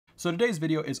So today's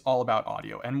video is all about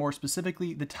audio, and more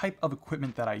specifically, the type of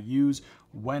equipment that I use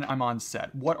when I'm on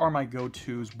set. What are my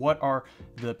go-tos? What are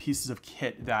the pieces of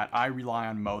kit that I rely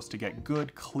on most to get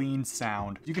good, clean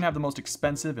sound? You can have the most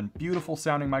expensive and beautiful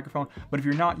sounding microphone, but if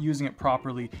you're not using it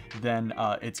properly, then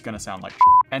it's gonna sound like shit.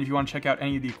 And if you want to check out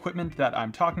any of the equipment that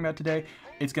I'm talking about today,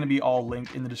 it's gonna be all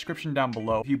linked in the description down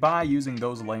below. If you buy using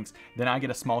those links, then I get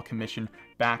a small commission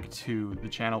back to the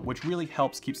channel, which really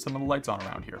helps keep some of the lights on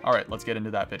around here. All right, let's get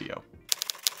into that video.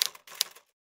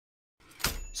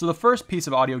 So the first piece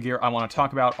of audio gear I want to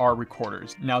talk about are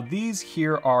recorders. Now these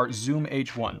here are Zoom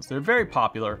H1s. They're very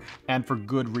popular and for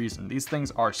good reason. These things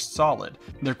are solid.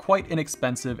 They're quite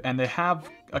inexpensive and they have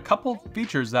a couple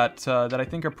features that I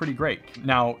think are pretty great.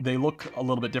 Now they look a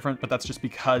little bit different, but that's just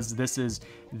because this is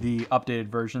the updated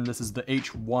version. This is the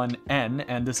H1N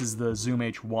and this is the Zoom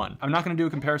H1. I'm not going to do a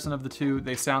comparison of the two.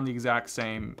 They sound the exact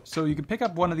same. So you can pick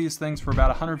up one of these things for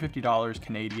about $150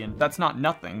 Canadian. That's not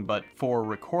nothing, but for a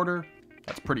recorder,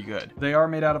 that's pretty good. They are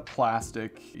made out of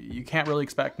plastic. You can't really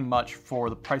expect much for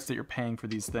the price that you're paying for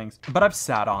these things, but I've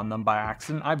sat on them by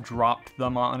accident. I've dropped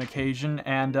them on occasion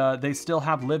and they still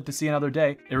have lived to see another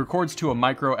day. It records to a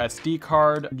micro SD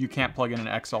card. You can't plug in an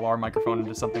XLR microphone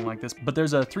into something like this, but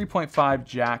there's a 3.5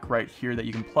 jack right here that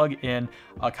you can plug in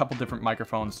a couple different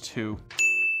microphones to.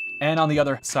 And on the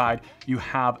other side, you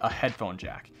have a headphone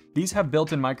jack. These have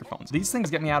built-in microphones. These things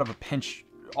get me out of a pinch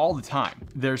all the time.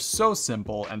 They're so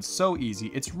simple and so easy,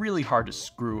 it's really hard to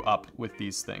screw up with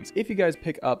these things. If you guys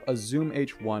pick up a Zoom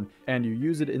H1 and you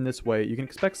use it in this way, you can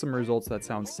expect some results that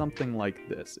sound something like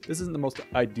this. This isn't the most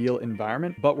ideal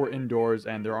environment, but we're indoors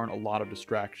and there aren't a lot of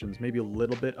distractions, maybe a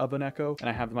little bit of an echo, and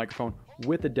I have the microphone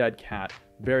with a dead cat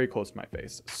very close to my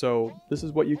face. So this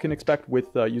is what you can expect with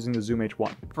using the Zoom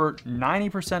H1. For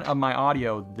 90% of my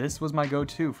audio, this was my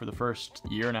go-to for the first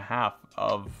year and a half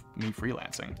of me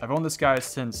freelancing. I've owned this guy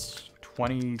since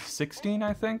 2016,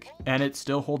 I think, and it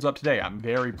still holds up today. I'm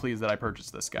very pleased that I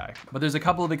purchased this guy. But there's a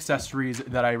couple of accessories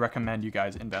that I recommend you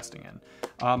guys investing in.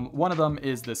 One of them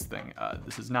is this thing.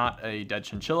 This is not a dead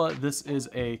chinchilla. This is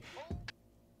a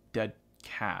dead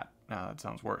cat. No, that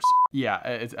sounds worse. Yeah,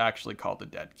 it's actually called a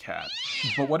dead cat.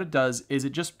 But what it does is it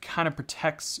just kind of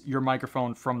protects your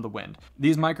microphone from the wind.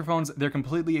 These microphones, they're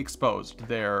completely exposed.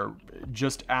 They're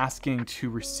just asking to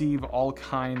receive all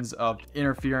kinds of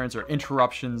interference or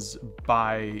interruptions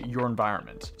by your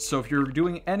environment. So if you're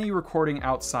doing any recording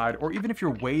outside, or even if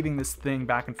you're waving this thing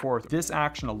back and forth, this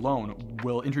action alone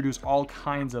will introduce all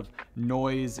kinds of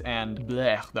noise and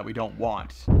blech that we don't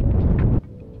want.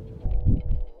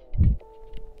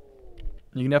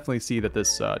 You can definitely see that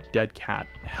this dead cat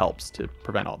helps to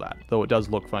prevent all that, though it does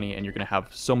look funny and you're gonna have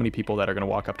so many people that are gonna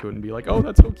walk up to it and be like, oh,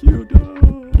 that's so cute.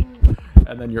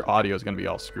 And then your audio is going to be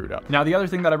all screwed up. Now, the other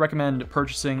thing that I recommend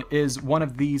purchasing is one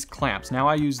of these clamps. Now,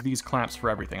 I use these clamps for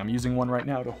everything. I'm using one right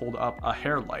now to hold up a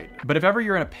hair light. But if ever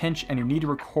you're in a pinch and you need to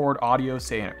record audio,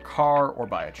 say in a car or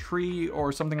by a tree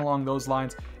or something along those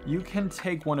lines, you can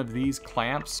take one of these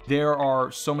clamps. There are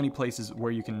so many places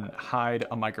where you can hide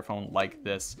a microphone like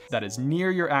this that is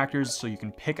near your actors so you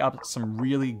can pick up some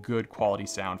really good quality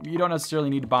sound. You don't necessarily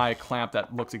need to buy a clamp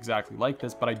that looks exactly like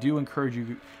this, but I do encourage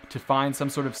you to find some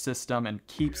sort of system and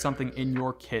keep something in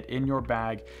your kit, in your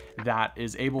bag, that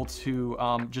is able to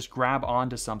just grab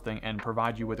onto something and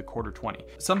provide you with a quarter 20.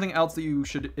 Something else that you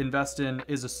should invest in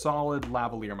is a solid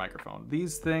lavalier microphone.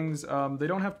 These things, they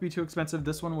don't have to be too expensive.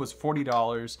 This one was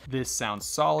 $40. This sounds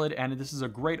solid, and this is a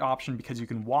great option because you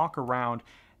can walk around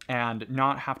and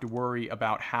not have to worry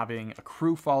about having a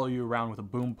crew follow you around with a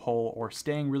boom pole or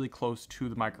staying really close to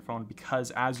the microphone,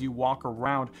 because as you walk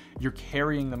around, you're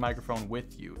carrying the microphone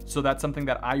with you. So that's something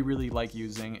that I really like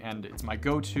using, and it's my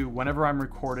go-to whenever I'm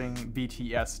recording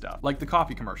BTS stuff, like the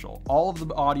coffee commercial. All of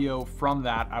the audio from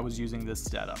that, I was using this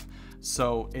setup.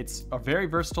 So it's a very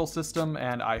versatile system,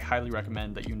 and I highly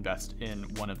recommend that you invest in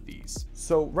one of these.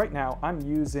 So right now I'm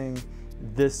using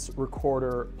this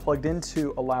recorder plugged into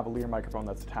a lavalier microphone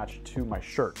that's attached to my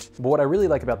shirt. But what I really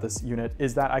like about this unit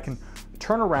is that I can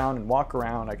turn around and walk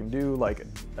around. I can do like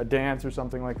a dance or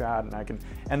something like that,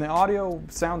 and the audio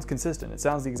sounds consistent. It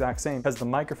sounds the exact same because the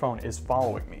microphone is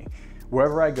following me.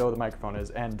 Wherever I go, the microphone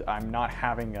is, and I'm not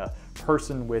having a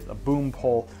person with a boom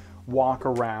pole walk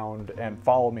around and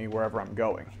follow me wherever I'm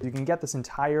going. You can get this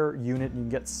entire unit, you can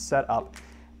get set up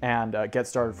and get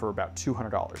started for about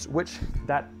 $200, which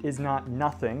that is not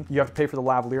nothing. You have to pay for the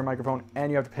lavalier microphone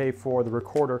and you have to pay for the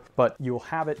recorder, but you'll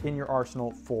have it in your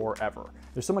arsenal forever.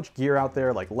 There's so much gear out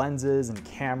there, like lenses and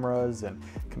cameras and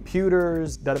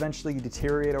computers, that eventually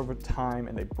deteriorate over time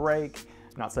and they break.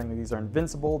 I'm not saying that these are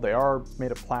invincible, they are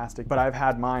made of plastic, but I've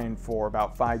had mine for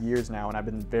about 5 years now and I've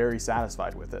been very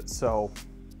satisfied with it. So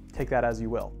take that as you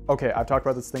will. Okay, I've talked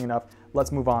about this thing enough.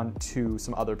 Let's move on to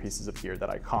some other pieces of gear that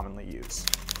I commonly use.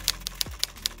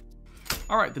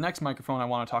 All right, the next microphone I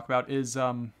want to talk about is,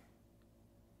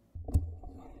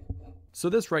 so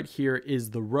this right here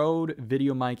is the Rode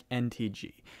Videomic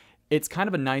NTG. It's kind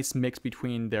of a nice mix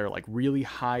between their like really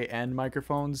high-end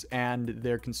microphones and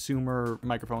their consumer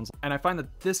microphones. And I find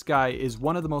that this guy is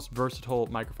one of the most versatile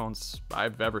microphones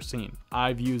I've ever seen.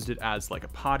 I've used it as like a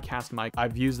podcast mic.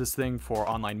 I've used this thing for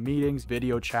online meetings,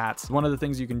 video chats. One of the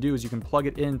things you can do is you can plug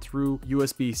it in through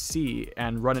USB-C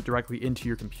and run it directly into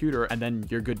your computer, and then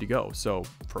you're good to go. So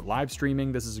for live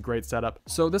streaming, this is a great setup.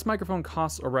 So this microphone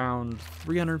costs around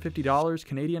 $350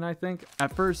 Canadian, I think.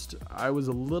 At first, I was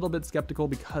a little bit skeptical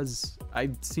because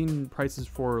I'd seen prices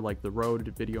for like the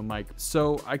Rode Videomic,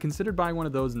 so I considered buying one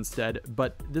of those instead,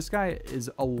 but this guy is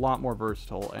a lot more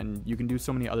versatile and you can do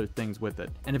so many other things with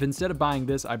it. And if instead of buying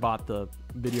this, I bought the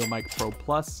Videomic Pro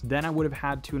Plus, then I would have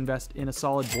had to invest in a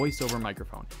solid voiceover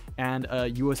microphone and a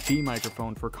USB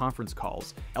microphone for conference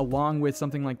calls, along with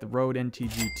something like the Rode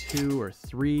NTG 2 or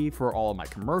 3 for all of my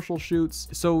commercial shoots.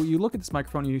 So you look at this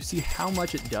microphone and you see how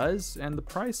much it does, and the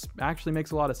price actually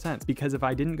makes a lot of sense, because if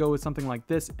I didn't go with something like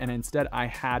this and instead I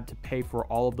had to pay for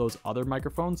all of those other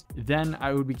microphones, then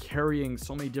I would be carrying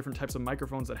so many different types of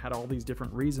microphones that had all these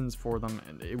different reasons for them,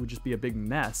 and it would just be a big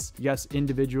mess. Yes,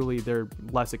 individually they're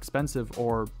less expensive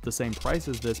or the same price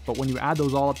as this, but when you add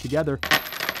those all up together.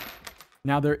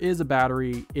 Now there is a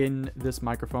battery in this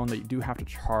microphone that you do have to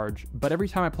charge, but every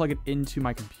time I plug it into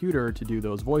my computer to do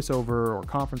those voiceover or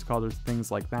conference calls or things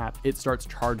like that, it starts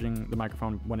charging the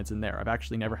microphone when it's in there. I've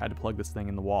actually never had to plug this thing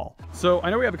in the wall. So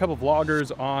I know we have a couple of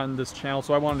vloggers on this channel,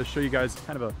 so I wanted to show you guys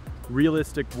kind of a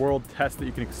realistic world test that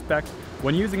you can expect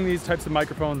when using these types of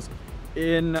microphones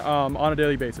on a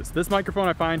daily basis. This microphone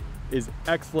I find is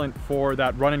excellent for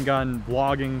that run and gun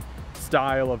vlogging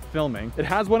style of filming. It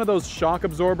has one of those shock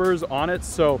absorbers on it,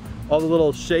 so all the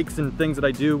little shakes and things that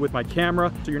I do with my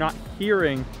camera, so you're not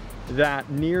hearing that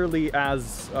nearly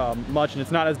as much, and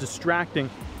it's not as distracting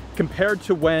compared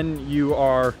to when you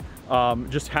are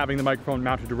just having the microphone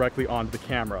mounted directly onto the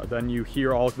camera. Then you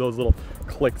hear all of those little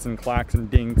clicks and clacks and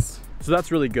dinks. So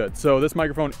that's really good. So this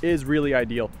microphone is really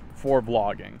ideal for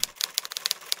vlogging.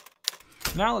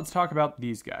 Now let's talk about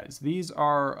these guys. These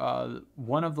are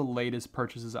one of the latest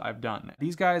purchases I've done.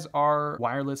 These guys are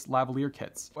wireless lavalier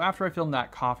kits. After I filmed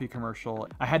that coffee commercial,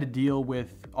 I had to deal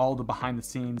with all the behind the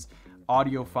scenes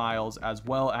audio files as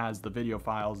well as the video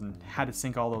files and had to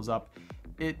sync all those up.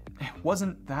 It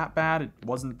wasn't that bad, it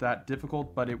wasn't that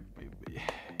difficult, but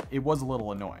it was a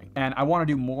little annoying. And I want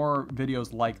to do more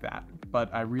videos like that,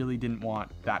 but I really didn't want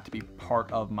that to be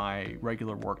part of my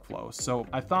regular workflow. So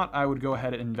I thought I would go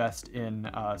ahead and invest in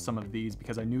some of these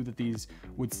because I knew that these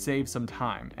would save some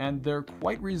time, and they're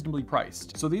quite reasonably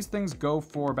priced. So these things go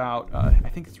for about, I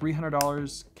think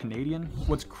 $300 Canadian.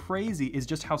 What's crazy is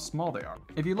just how small they are.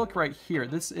 If you look right here,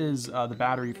 this is the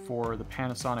battery for the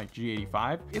Panasonic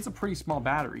G85. It's a pretty small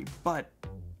battery, but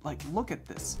like, look at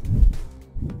this.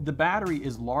 The battery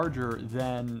is larger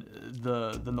than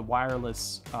the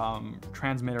wireless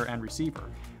transmitter and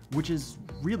receiver, which is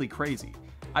really crazy.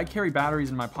 I carry batteries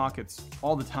in my pockets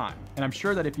all the time, and I'm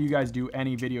sure that if you guys do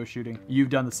any video shooting, you've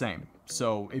done the same.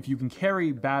 So if you can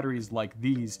carry batteries like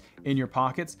these in your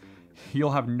pockets,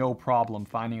 you'll have no problem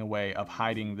finding a way of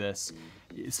hiding this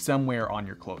somewhere on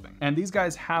your clothing. And these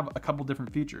guys have a couple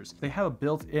different features. They have a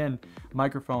built-in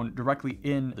microphone directly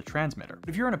in the transmitter.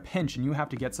 If you're in a pinch and you have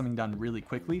to get something done really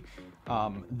quickly,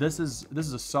 this is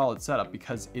a solid setup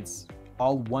because it's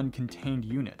all one contained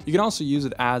unit. You can also use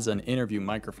it as an interview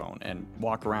microphone and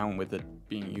walk around with it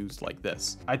being used like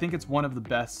this. I think it's one of the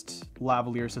best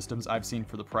lavalier systems I've seen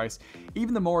for the price.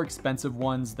 Even the more expensive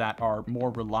ones that are more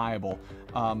reliable,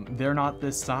 they're not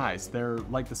this size. They're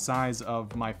like the size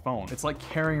of my phone. It's like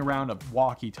carrying around a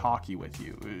walkie-talkie with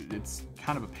you. It's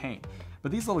kind of a pain.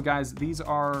 But these little guys, these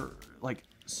are like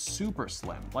super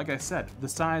slim. Like I said, the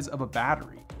size of a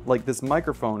battery. Like this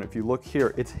microphone, if you look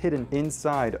here, it's hidden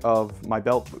inside of my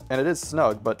belt, and it is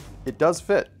snug, but it does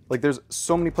fit. Like there's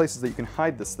so many places that you can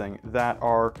hide this thing that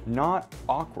are not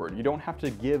awkward. You don't have to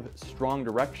give strong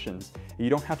directions. You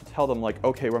don't have to tell them like,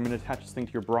 okay, well, I'm gonna attach this thing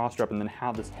to your bra strap and then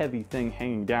have this heavy thing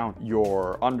hanging down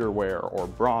your underwear or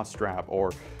bra strap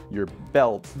or your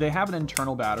belt. They have an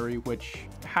internal battery, which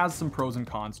has some pros and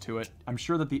cons to it. I'm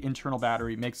sure that the internal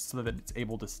battery makes it so that it's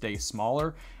able to stay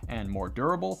smaller and more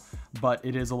durable, but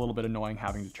it is a little bit annoying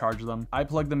having to charge them. I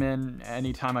plug them in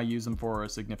anytime I use them for a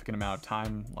significant amount of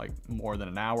time, like more than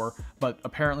an hour hour, but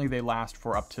apparently they last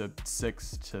for up to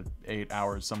 6 to 8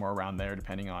 hours, somewhere around there,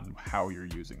 depending on how you're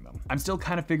using them. I'm still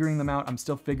kind of figuring them out. I'm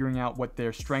still figuring out what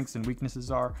their strengths and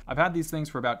weaknesses are. I've had these things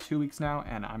for about 2 weeks now,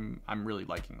 and I'm really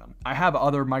liking them. I have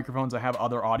other microphones, I have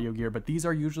other audio gear, but these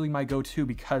are usually my go-to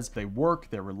because they work,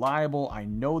 they're reliable, I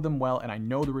know them well, and I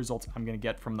know the results I'm gonna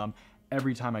get from them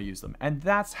every time I use them. And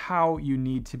that's how you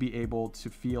need to be able to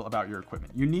feel about your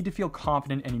equipment. You need to feel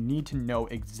confident and you need to know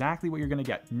exactly what you're gonna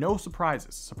get. No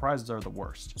surprises. Surprises are the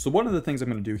worst. So one of the things I'm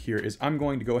gonna do here is I'm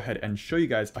going to go ahead and show you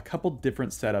guys a couple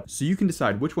different setups so you can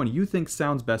decide which one you think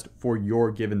sounds best for your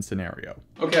given scenario.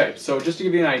 Okay, so just to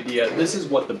give you an idea, this is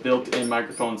what the built-in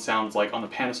microphone sounds like on the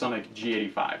Panasonic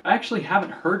G85. I actually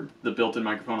haven't heard the built-in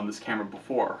microphone on this camera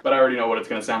before, but I already know what it's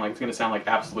gonna sound like. It's gonna sound like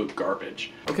absolute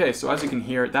garbage. Okay, so as you can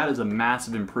hear, that is a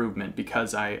massive improvement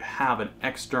because I have an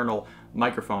external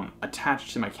microphone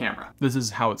attached to my camera. This is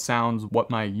how it sounds,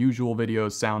 what my usual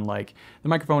videos sound like. The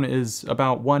microphone is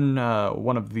about one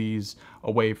of these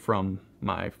away from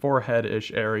my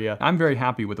forehead-ish area. I'm very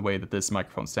happy with the way that this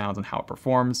microphone sounds and how it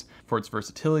performs for its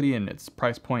versatility and its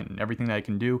price point and everything that it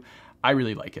can do. I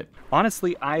really like it.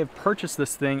 Honestly, I have purchased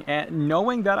this thing and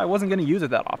knowing that I wasn't gonna use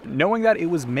it that often, knowing that it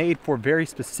was made for very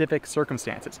specific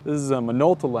circumstances. This is a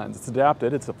Minolta lens. It's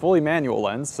adapted. It's a fully manual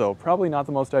lens, so probably not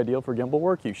the most ideal for gimbal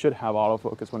work. You should have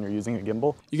autofocus when you're using a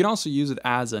gimbal. You can also use it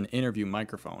as an interview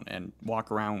microphone and walk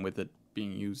around with it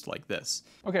being used like this.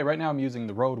 Okay, right now I'm using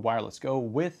the Rode Wireless Go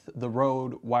with the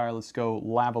Rode Wireless Go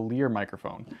lavalier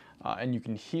microphone. And you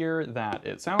can hear that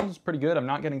it sounds pretty good. I'm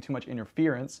not getting too much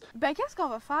interference. Ben, qu'est-ce qu'on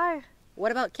va faire?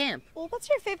 What about camp? Well, what's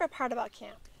your favorite part about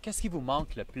camp? Qu'est-ce qui vous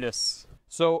manque le plus?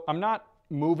 So I'm not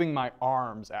moving my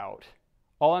arms out.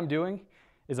 All I'm doing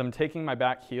is I'm taking my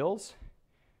back heels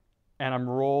and I'm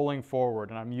rolling forward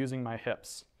and I'm using my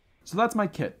hips. So that's my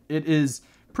kit. It is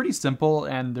pretty simple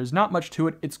and there's not much to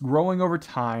it. It's growing over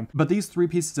time, but these 3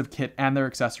 pieces of kit and their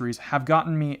accessories have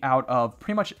gotten me out of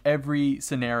pretty much every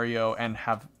scenario and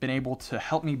have been able to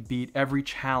help me beat every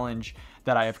challenge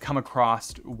that I have come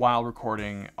across while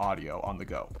recording audio on the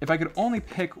go. If I could only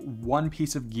pick one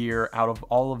piece of gear out of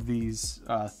all of these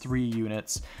 3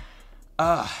 units,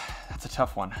 that's a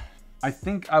tough one. I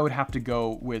think I would have to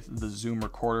go with the Zoom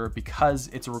recorder because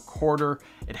it's a recorder.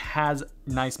 It has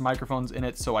nice microphones in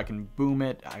it so I can boom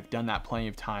it. I've done that plenty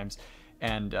of times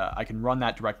and I can run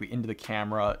that directly into the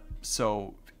camera.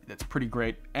 So that's pretty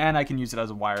great. And I can use it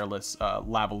as a wireless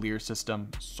lavalier system,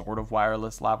 sort of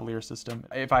wireless lavalier system.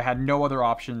 If I had no other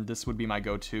option, this would be my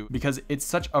go-to because it's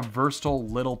such a versatile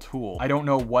little tool. I don't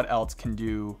know what else can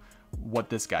do what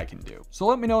this guy can do. So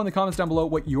let me know in the comments down below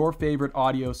what your favorite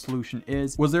audio solution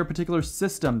is. Was there a particular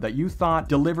system that you thought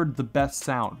delivered the best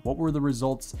sound? What were the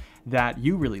results that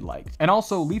you really liked? And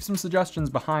also leave some suggestions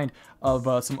behind of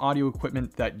some audio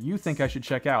equipment that you think I should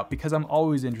check out because I'm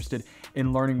always interested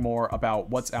in learning more about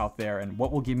what's out there and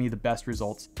what will give me the best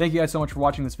results. Thank you guys so much for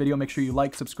watching this video. Make sure you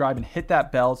like, subscribe, and hit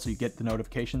that bell so you get the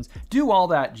notifications. Do all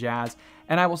that jazz,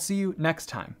 and I will see you next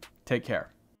time. Take care.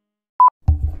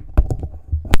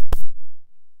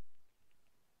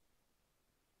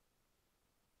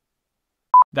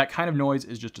 That kind of noise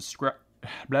is just a script,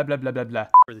 blah, blah, blah, blah, blah.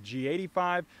 For the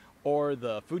G85 or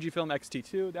the Fujifilm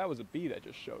X-T2, that was a bee that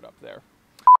just showed up there.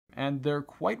 And they're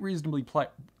quite reasonably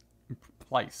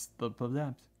priced.